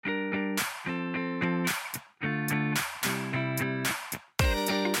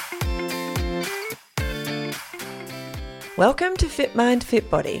Welcome to Fit Mind, Fit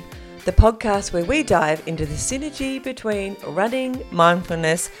Body, the podcast where we dive into the synergy between running,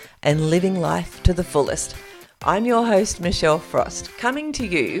 mindfulness, and living life to the fullest. I'm your host, Michelle Frost, coming to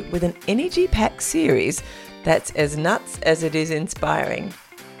you with an energy-packed series that's as nuts as it is inspiring.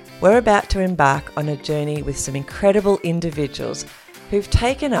 We're about to embark on a journey with some incredible individuals who've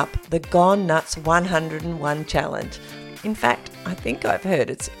taken up the Gone Nuts 101 challenge. In fact, I think I've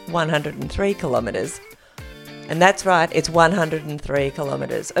heard it's 103 kilometres. And that's right, it's 103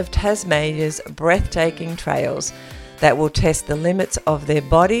 kilometres of Tasmania's breathtaking trails that will test the limits of their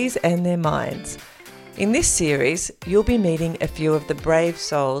bodies and their minds. In this series, you'll be meeting a few of the brave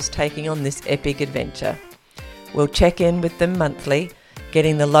souls taking on this epic adventure. We'll check in with them monthly,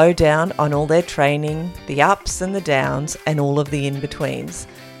 getting the lowdown on all their training, the ups and the downs, and all of the in-betweens.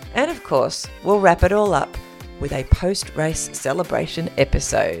 And of course, we'll wrap it all up with a post-race celebration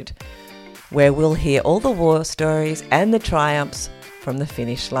episode, where we'll hear all the war stories and the triumphs from the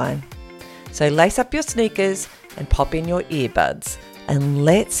finish line. So lace up your sneakers and pop in your earbuds, and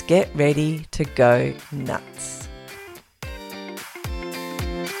let's get ready to go nuts.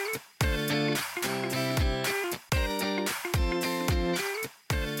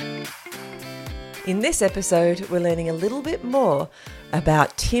 In this episode, we're learning a little bit more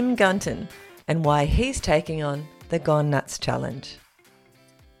about Tim Gunton and why he's taking on the Gone Nuts Challenge.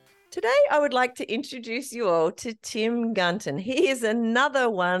 Today, I would like to introduce you all to Tim Gunton. He is another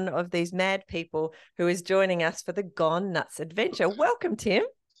one of these mad people who is joining us for the Gone Nuts adventure. Welcome, Tim.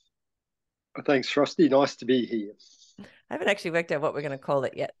 Thanks, Frosty. Nice to be here. I haven't actually worked out what we're going to call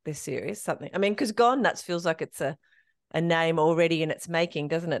it yet, this series. Something. I mean, because Gone Nuts feels like it's a name already in its making,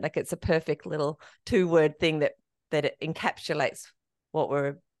 doesn't it? Like it's a perfect little two-word thing that it encapsulates what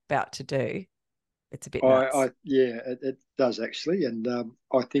we're about to do. It's a bit nuts. It does actually. And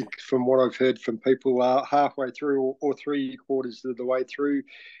I think from what I've heard from people halfway through or three quarters of the way through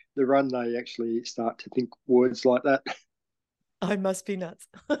the run, they actually start to think words like that. I must be nuts.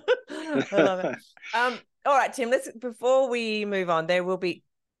 I love it. All right, Tim, before we move on, there will be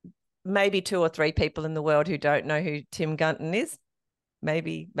maybe two or three people in the world who don't know who Tim Gunton is.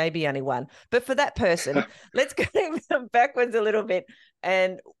 Maybe only one. But for that person, let's go backwards a little bit.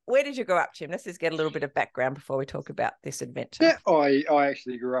 And where did you grow up, Tim? Let's just get a little bit of background before we talk about this adventure. Yeah, I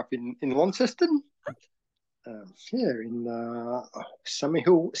actually grew up in Launceston. In Summer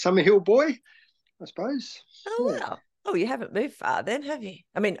Hill boy, I suppose. Oh, yeah. Wow. Oh, you haven't moved far then, have you?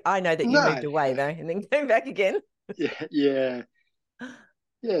 I mean, I know that you moved away, though, and then came back again. Yeah.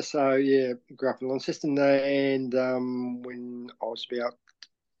 Yeah, grew up in Launceston, and when I was about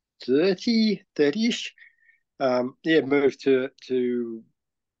 30-ish, moved to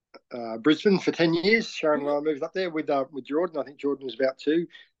Brisbane for 10 years. Sharon and I moved up there with Jordan. I think Jordan was about 2.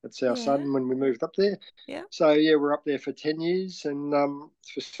 That's our son when we moved up there. Yeah. So, we're up there for 10 years, and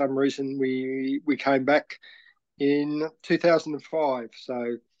for some reason we came back in 2005.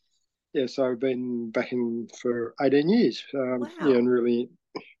 So, I've been back in for 18 years. Wow. And really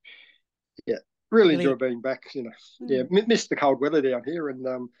enjoy being back. Missed the cold weather down here, and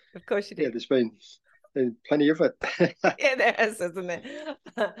of course you did. There's been plenty of it. Yeah, there is, isn't there?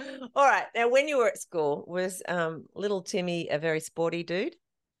 All right. Now, when you were at school, was little Timmy a very sporty dude?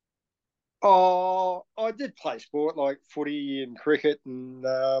 Oh, I did play sport like footy and cricket and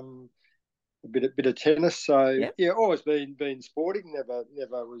a bit of tennis. So always been sporting.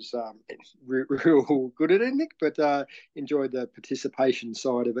 Never was real good at anything, but enjoyed the participation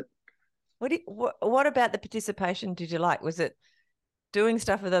side of it. What about the participation did you like? Was it doing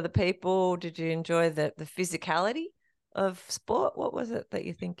stuff with other people? Did you enjoy the physicality of sport? What was it that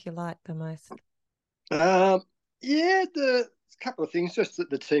you think you liked the most? The couple of things. Just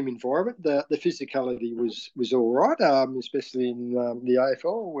the team environment. The physicality was all right, especially in the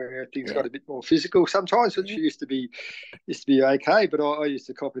AFL where things got a bit more physical sometimes, which used to be okay. But I used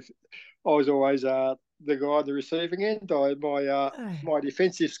to copy. I was always the guy on the receiving end. My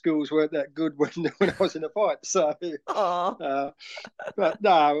defensive skills weren't that good when I was in a fight. So, but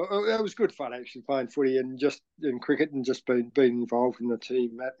no, it was good fun actually playing footy and just in cricket and just being involved in the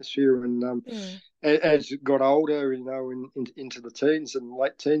team atmosphere. And as it got older, into the teens and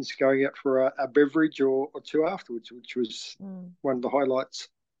late teens, going out for a beverage or two afterwards, which was one of the highlights.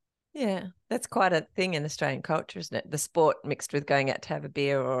 Yeah, that's quite a thing in Australian culture, isn't it? The sport mixed with going out to have a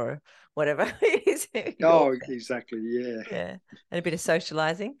beer or whatever it is. Exactly, yeah. Yeah, and a bit of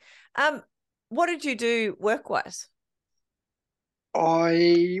socialising. What did you do work-wise?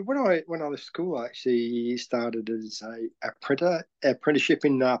 When I left school, I actually started as a apprenticeship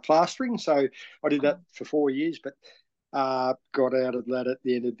in plastering. So I did that for 4 years, but Got out of that at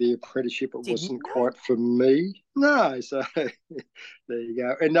the end of the apprenticeship. It Didn't wasn't know. quite for me. No, so there you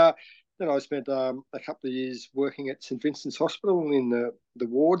go. And then I spent a couple of years working at St Vincent's Hospital in the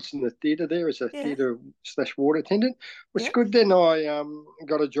wards in the theatre there as a Yeah, theatre / ward attendant, which is yeah. good. Then I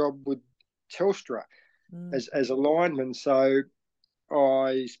got a job with Telstra Mm, as a lineman. So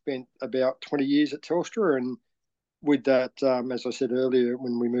I spent about 20 years at Telstra, and with that, as I said earlier,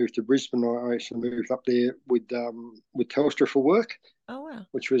 when we moved to Brisbane, I actually moved up there with Telstra for work, oh, wow.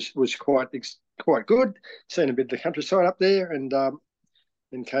 which was quite good. Seen a bit of the countryside up there, and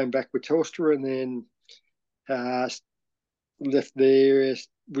then came back with Telstra, and then uh, left there.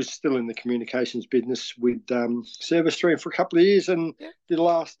 Was still in the communications business with Service Stream for a couple of years, and Yeah. the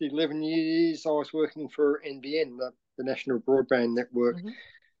last 11 years I was working for NBN, the National Broadband Network. Mm-hmm.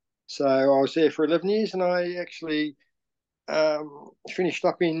 So I was there for 11 years, and I actually finished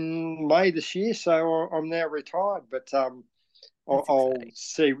up in May this year. So I'm now retired, but That's I'll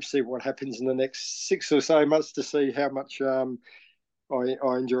exciting. see what happens in the next 6 or so months to see how much I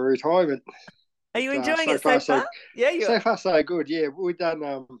enjoy retirement. Are you But enjoying it so far? Yeah, you are. so far so good. Yeah, we've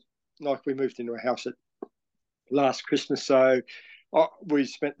done like we moved into a house at last Christmas, so we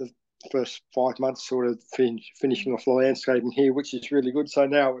spent the first 5 months sort of finishing off the landscaping here, which is really good. So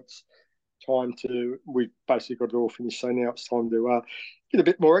now it's time to we've basically got it all finished. So now it's time to get a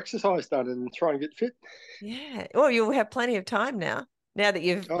bit more exercise done and try and get fit. Yeah. Well, you'll have plenty of time now that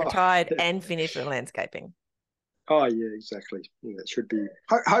you've Oh, retired and finished the landscaping. oh yeah, exactly. Yeah, it should be.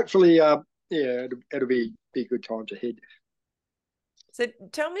 Hopefully, yeah, it'll be good times ahead. So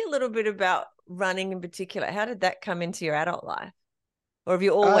tell me a little bit about running in particular. How did that come into your adult life? Or have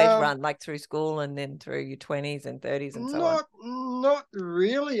you always Um, run like through school and then through your 20s and 30s and so on? not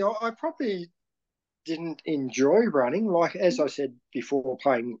really. I probably didn't enjoy running. Like as I Mhm. said before,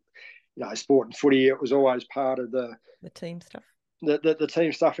 playing sport and footy, it was always part of The team stuff. the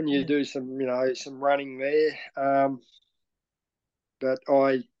team stuff, and you Yeah. do some running there. But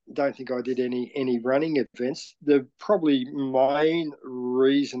I don't think I did any running events. The probably main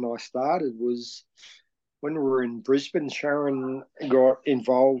reason I started was when we were in Brisbane. Sharon got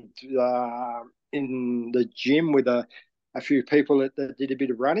involved in the gym with a few people that did a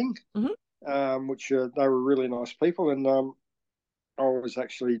bit of running, Mm-hmm. which they were really nice people, and I was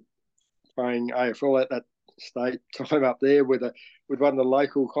actually playing AFL at that state time up there with one of the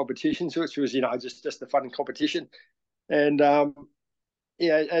local competitions, which was just a fun competition, and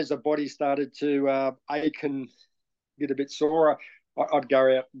yeah, as the body started to ache and get a bit sore, I'd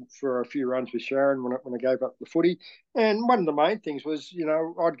go out for a few runs with Sharon when I gave up the footy. And one of the main things was,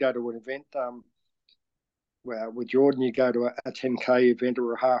 I'd go to an event. Well, with Jordan, you go to a 10K event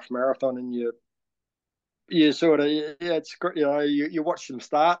or a half marathon, and you sort of it's great. You watch them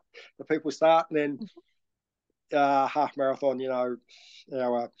start, the people start, and then half marathon, hour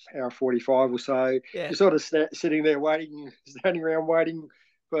 45 or so. Yeah. You're sort of sitting there waiting, standing around waiting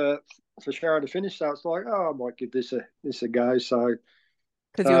for for Sharon to finish. So it's like, oh, I might give this a go. So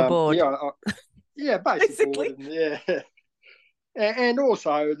Because you were bored, yeah, basically bored, basically. and yeah, and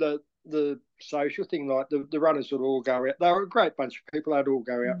also the social thing, like the runners would all go out. They were a great bunch of people. They'd all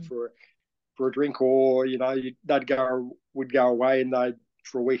go out Mm. for a drink, or would go away, and they'd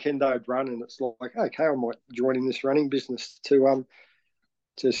for a weekend they'd run, and it's like, okay, I might join in this running business to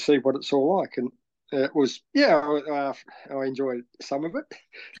see what it's all like. And it was, yeah, I enjoyed some of it.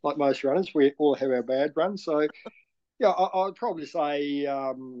 Like most runners, we all have our bad runs. So yeah, I'd probably say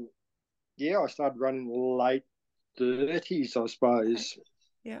yeah, I started running late 30s, I Okay. suppose,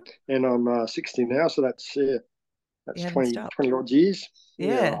 Yeah. and I'm 60 now, so You that's haven't 20 stopped. 20 odd years.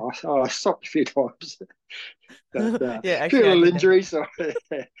 Yeah, Yeah. I stopped a few times, but Yeah, a few actually, I little did know. injuries. So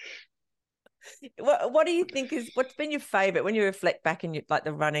What do you think what's been your favorite when you reflect back in like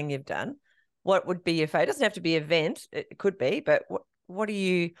the running you've done? What would be your favorite? It doesn't have to be an event. It could be, but what are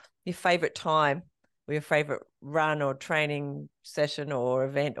your favorite time or your favorite run or training session or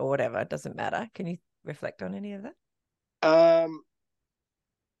event or whatever? It doesn't matter. Can you reflect on any of that? um,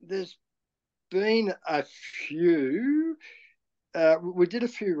 there's been a few. We did a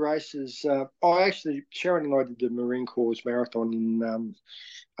few races. Sharon and I did the Marine Corps Marathon in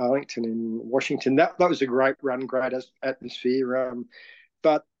Arlington in Washington. That was a great run, great atmosphere.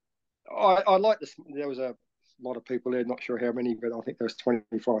 But I like this. There was a lot of people there, not sure how many, but I think there was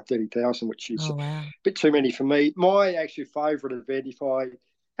 25, 30,000, which is a Oh wow. bit too many for me. My actual favourite event, if I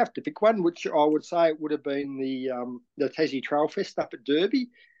have to pick one, which I would say it would have been the Tassie Trail Fest up at Derby,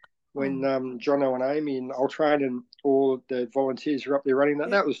 when Oh Jono and Amy and Ultrain and all the volunteers were up there running that.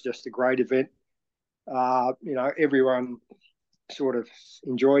 yeah. That was just a great event. Everyone sort of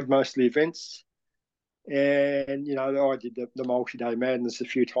enjoyed most of the events. And, I did the multi-day madness a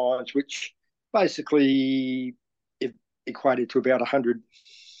few times, which basically it equated to about 100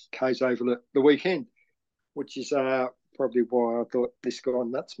 Ks over the weekend, which is probably why I thought this guy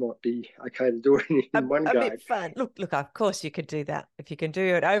nuts might be okay to do it in one A go. bit fun. Look, of course you could do that. If you can do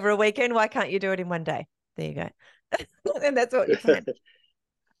it over a weekend, why can't you do it in one day? There you go. And that's what you plan.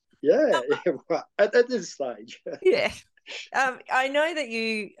 Yeah, well, at this stage. Yeah. I know that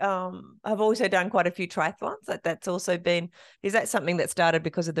you have also done quite a few triathlons. That's also been, is that something that started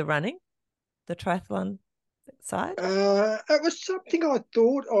because of the running, the triathlon side? It was something I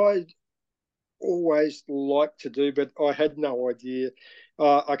thought I'd always liked to do, but I had no idea.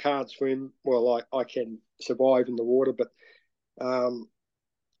 I can't swim. Well, I can survive in the water, but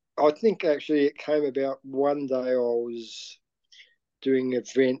I think actually it came about one day I was doing an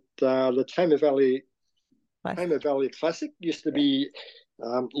event, the Tama Valley Classic used to be,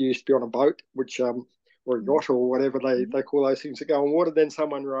 you used to be on a boat, which or a yacht or whatever they call those things that go on water. Then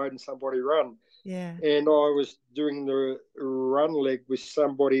someone rode and somebody run. Yeah. And I was doing the run leg with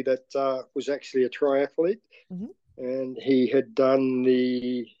somebody that was actually a triathlete, and he had done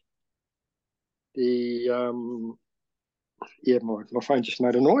the my phone just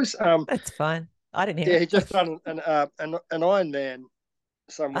made a noise. That's fine. I didn't hear Yeah, it. he just done an Ironman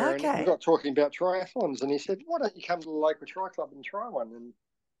somewhere, and we Okay. got talking about triathlons, and he said, "Why don't you come to the local tri club and try one?" And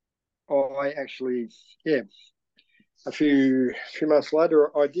I actually, a few months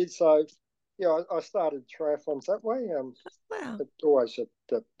later, I did. So, I started triathlons that way. Wow. It's always at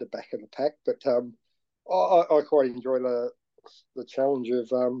the back of the pack, but I quite enjoy the challenge of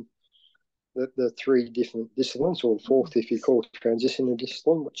the three different disciplines, or the fourth if you call transitional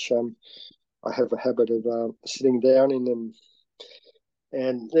discipline, which I have a habit of sitting down in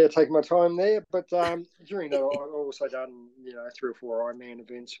and taking my time there. But during that, I've also done 3 or 4 Ironman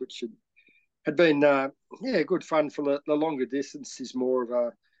events, which had been good fun. For the longer distance is more of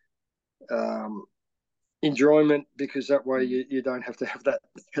a enjoyment, because that way you don't have to have that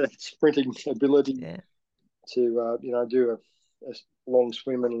sprinting ability to do a long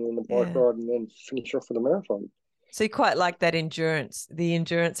swim and then a bike ride and then finish off with a marathon. So you quite like that the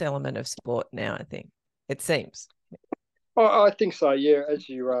endurance element of sport now, I think. It seems. I think so, yeah. As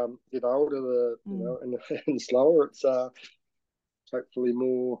you get older, and slower, it's hopefully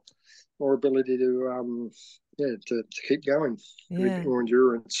more ability to keep going, a bit more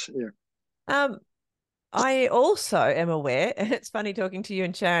endurance. I also am aware, and it's funny talking to you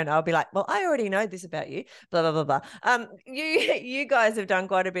and Sharon. I'll be like, well, I already know this about you, blah blah blah blah. You guys have done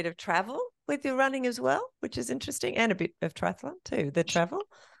quite a bit of travel with your running as well, which is interesting, and a bit of triathlon too. The travel,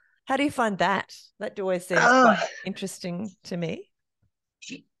 how do you find that? That always seems quite interesting to me.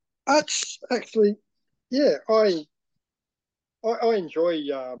 It's actually, yeah, I enjoy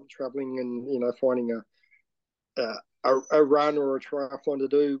traveling and finding a run or a triathlon to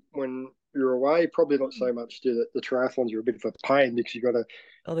do when you're away. Probably not so much do the triathlons are a bit of a pain, because you've got to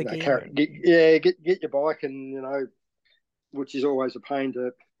get your bike, and which is always a pain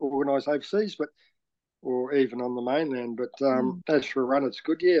to organise overseas, or even on the mainland. But as for a run, it's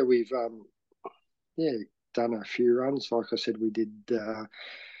good. Yeah, we've done a few runs. Like I said, we did the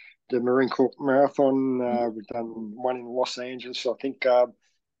Marine Corps Marathon. We've done one in Los Angeles. I think a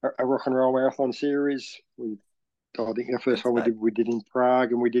rock and roll marathon series. I think the first one we did in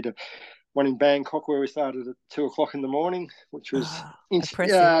Prague, and we did one in Bangkok where we started at 2 o'clock in the morning, which was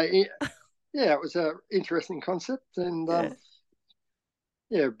impressive. It was an interesting concept. And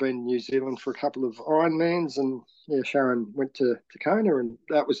I've been in New Zealand for a couple of Ironmans, and Sharon went to Kona, and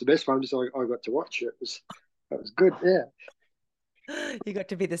that was the best one because I got to watch it. That was good. Yeah, you got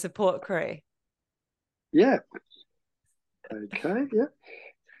to be the support crew. Yeah. Okay. Yeah.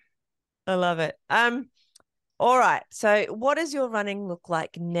 I love it. All right. So what does your running look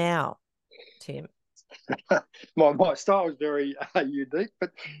like now, Tim? my style is very unique,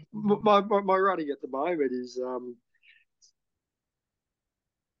 but my running at the moment is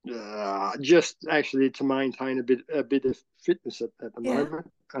just actually to maintain a bit of fitness at the moment.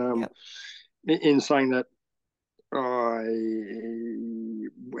 In saying that,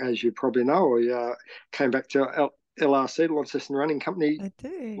 as you probably know, I came back to LRC, Launceston Running Company. I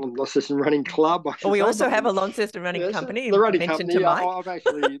do. Launceston Running Club, I should say. We also have a Launceston Running Company. The running company. To Mike. I've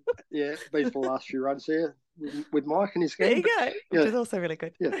actually been for the last few runs here with Mike and his gang. There you go, which is also really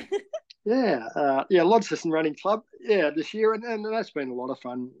good. Launceston Running Club. This year, and that's been a lot of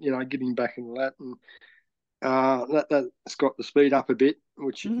fun. Getting back into that, and that's got the speed up a bit,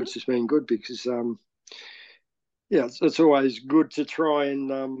 which has been good because it's always good to try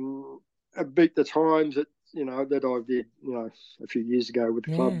and beat the times that I did a few years ago with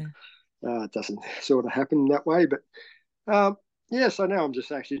the club. It doesn't sort of happen that way. But yeah, so now I'm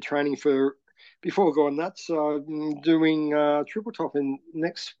just actually training for, before going nuts, I'm doing triple top in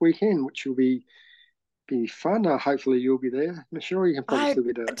next weekend, which will be fun. Hopefully you'll be there. I'm sure you can probably I still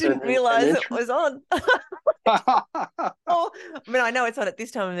get didn't an realize it entry. was on. Oh, I mean, I know it's on at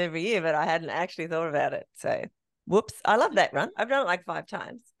this time of every year, but I hadn't actually thought about it. So, whoops. I love that run. I've done it like 5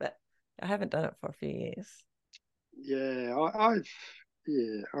 times, but I haven't done it for a few years. Yeah, I've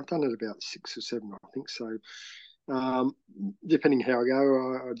done it about 6 or 7, I think. So, depending how I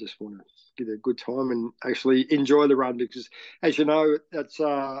go, I just want to get a good time and actually enjoy the run because, as you know, it's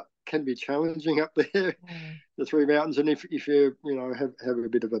can be challenging up there, the three mountains. And if you have a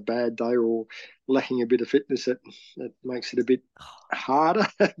bit of a bad day or lacking a bit of fitness, it makes it a bit harder,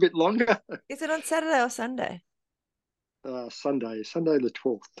 a bit longer. Is it on Saturday or Sunday? Sunday the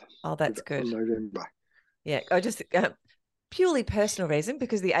 12th. Oh, that's good. Of November. Yeah, I just purely personal reason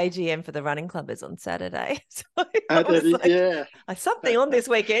because the AGM for the running club is on Saturday. So I was like, yeah, something on this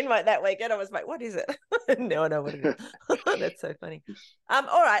weekend, like that weekend. I was like, what is it? Now I know what it is. That's so funny.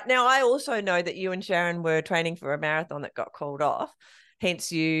 All right. Now I also know that you and Sharon were training for a marathon that got called off. Hence,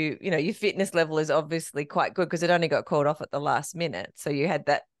 your fitness level is obviously quite good because it only got called off at the last minute. So you had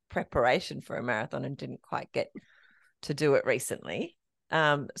that preparation for a marathon and didn't quite get to do it recently.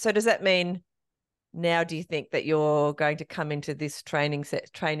 So does that mean now do you think that you're going to come into this training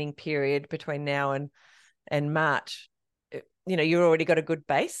period between now and March? You've already got a good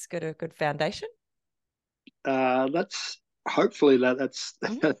base, got a good foundation. That's hopefully that's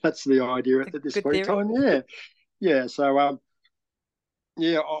that's the idea at this good point in theory. time. Yeah. So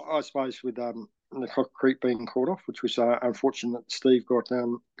yeah, I suppose with the Cock Creek being called off, which was unfortunate. Steve got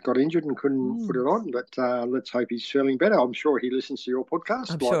injured and couldn't put it on, but let's hope he's feeling better. I'm sure he listens to your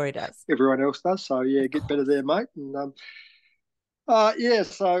podcast, I'm like sure he does. everyone else does. So yeah, get better there, mate. And yeah,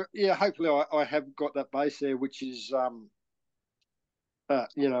 so yeah, hopefully I have got that base there, which is a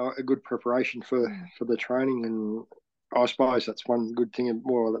good preparation for the training, and I suppose that's one good thing.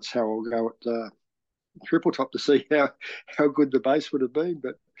 Well, that's how I'll go at triple top to see how good the base would have been.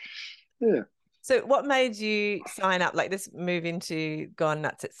 But yeah. So what made you sign up, like this move into Gone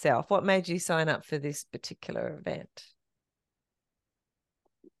Nuts itself? What made you sign up for this particular event?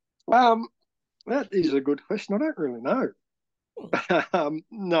 That is a good question. I don't really know.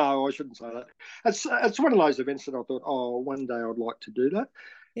 No, I shouldn't say that. It's one of those events that I thought, oh, one day I'd like to do that.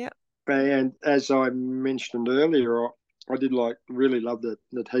 Yeah. And as I mentioned earlier, I did really love the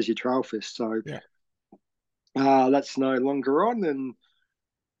Tassie Trail Fest. So yeah, that's no longer on, and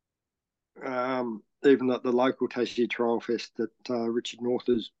even the local Tassie Trail Fest that Richard North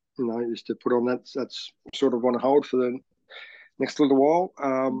is used to put on, that's sort of on hold for the next little while.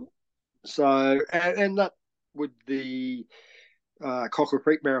 So and that with the Cocker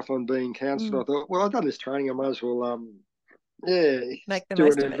Creek Marathon being cancelled, I thought, well, I've done this training, I might as well make the do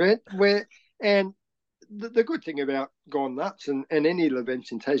most an of event where. And the good thing about Gone Nuts and any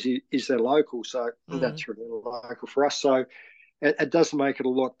events in Tassie is they're local, so that's really local for us. So it does make it a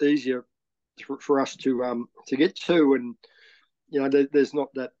lot easier for us to get to, and there's not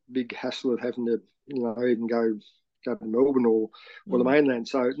that big hassle of having to even go to Melbourne or the mainland.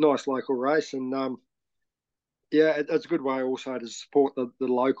 So nice local race, and yeah, it's a good way also to support the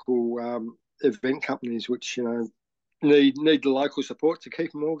local event companies, which need the local support to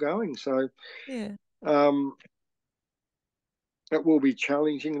keep them all going. So yeah. It will be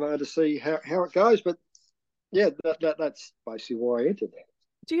challenging though to see how it goes, but yeah, that's basically why I entered.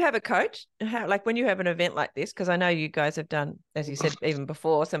 Do you have a coach? Like when you have an event like this, because I know you guys have done, as you said, even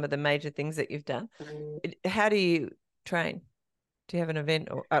before some of the major things that you've done. How do you train? Do you have an event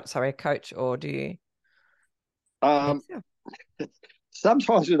or a coach, or do you?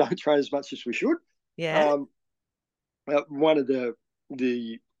 Sometimes we don't train as much as we should. Yeah. One of the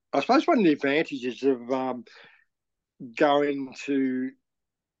I suppose one of the advantages of going to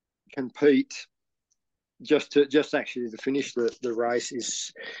compete just actually to finish the race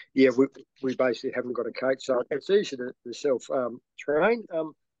is, yeah, we basically haven't got a coach, so it's easy to self train.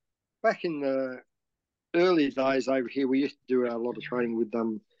 Back in the early days over here, we used to do a lot of training with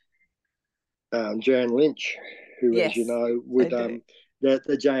Jan Lynch, who, yes, as you know, with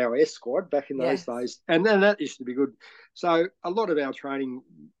the JOS squad back in those days, and then that used to be good. So a lot of our training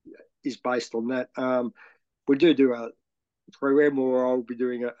is based on that. We do a program, or I'll be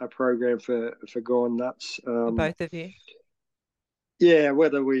doing a program for Gone Nuts. For both of you. Yeah,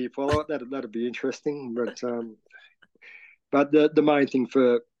 whether we follow it, that'd be interesting. But the main thing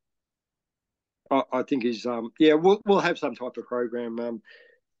for I think is we'll have some type of program.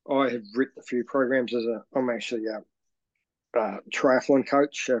 I have written a few programs I'm actually triathlon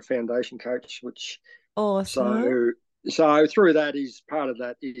coach, foundation coach, which Awesome. so through that is part of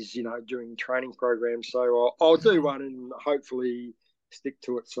that is doing training programs. So I'll do one and hopefully stick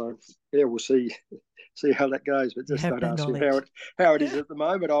to it. So yeah, we'll see how that goes. But You just have don't the ask me knowledge. how it is at the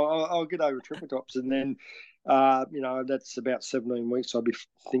moment. I'll get over triple tops and then that's about 17 weeks.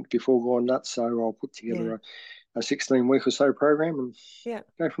 Think before going nuts. So I'll put Yeah. together a 16-week or so program and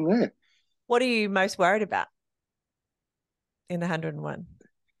go from there. What are you most worried about in the 101?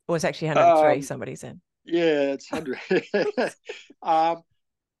 Or it's actually 103, somebody said. Yeah, it's 100.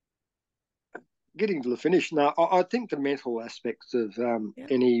 Getting to the finish. No, I think the mental aspects of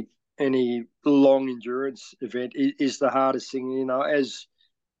any long endurance event is the hardest thing. As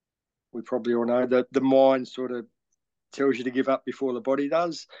we probably all know, that the mind sort of tells you to give up before the body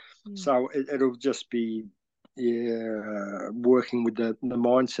does. So it'll just be working with the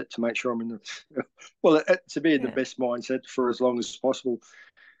mindset to make sure I'm in the to be in the best mindset for as long as possible.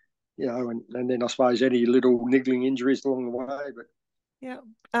 And then I suppose any little niggling injuries along the way. But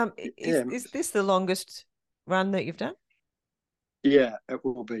is this the longest run that you've done? Yeah, it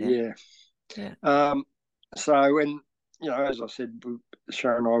will be. Yeah. So, and as I said,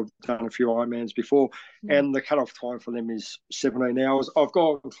 Sharon and I've done a few Ironmans before, and the cutoff time for them is 17 hours. I've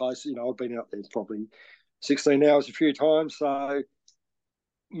gone close. I've been out there probably 16 hours a few times. So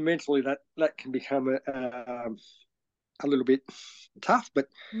mentally, that can become a little bit tough. But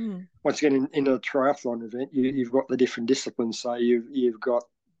once again, in a triathlon event, you've got the different disciplines. So you've got,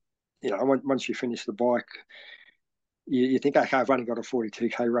 once you finish the bike, you think, okay, I've only got a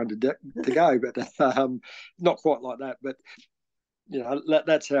 42K run to go, but not quite like that. But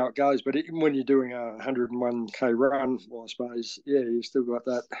that's how it goes. But when you're doing a 101K run, well, I suppose, you've still got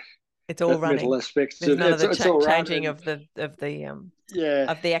that. It's all running. Mental aspects. There's none of the changing of the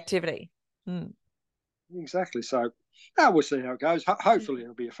activity. Exactly. So we'll see how it goes. Hopefully,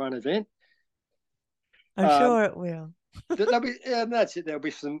 it'll be a fun event. I'm sure it will. And that's it. There'll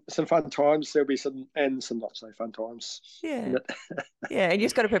be some fun times. There'll be some not so fun times. Yeah. And you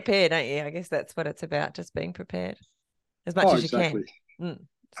just got to prepare, don't you? I guess that's what it's about, just being prepared as much as you can.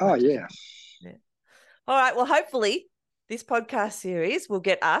 Yeah. All right. Well, hopefully this podcast series will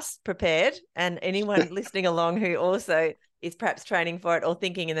get us prepared, and anyone listening along who also is perhaps training for it or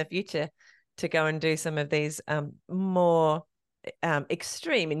thinking in the future to go and do some of these more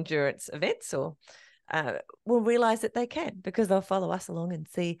extreme endurance events or will realize that they can, because they'll follow us along and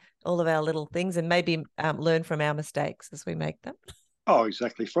see all of our little things and maybe learn from our mistakes as we make them. Oh,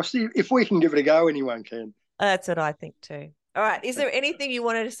 exactly. Frosty, if we can give it a go, anyone can. That's what I think too. All right. Is there anything you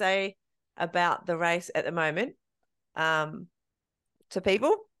wanted to say about the race at the moment to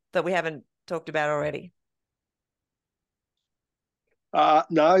people that we haven't talked about already? No,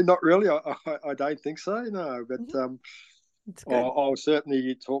 not really. I don't think so. No, but I'll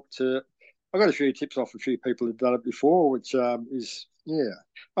certainly talk to. I got a few tips off a few people who've done it before, which is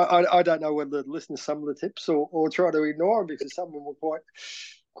I don't know whether to listen to some of the tips or try to ignore them, because some of them were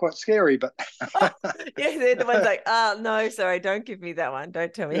quite scary. But they're the ones like, no, sorry, don't give me that one.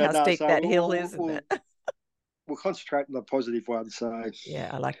 Don't tell me how steep that hill is. We'll concentrate on the positive ones. So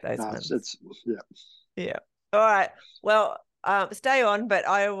I like those ones. Yeah. All right. Well, stay on, but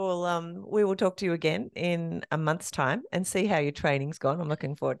we will talk to you again in a month's time and see how your training's gone. I'm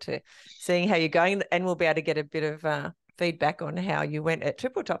looking forward to seeing how you're going, and we'll be able to get a bit of feedback on how you went at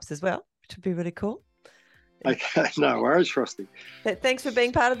triple tops as well, which would be really cool. Okay, no worries, Frosty. But thanks for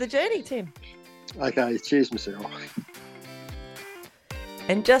being part of the journey, Tim. Okay, cheers, Michelle.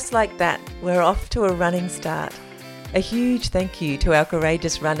 And just like that, we're off to a running start. A huge thank you to our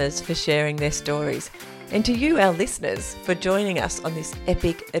courageous runners for sharing their stories, and to you, our listeners, for joining us on this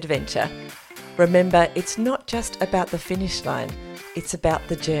epic adventure. Remember, it's not just about the finish line, it's about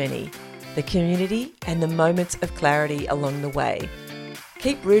the journey, the community, and the moments of clarity along the way.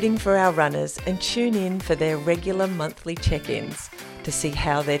 Keep rooting for our runners and tune in for their regular monthly check-ins to see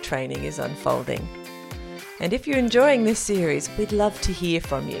how their training is unfolding. And if you're enjoying this series, we'd love to hear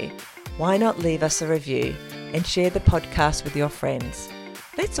from you. Why not leave us a review and share the podcast with your friends?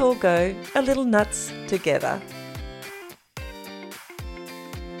 Let's all go a little nuts together.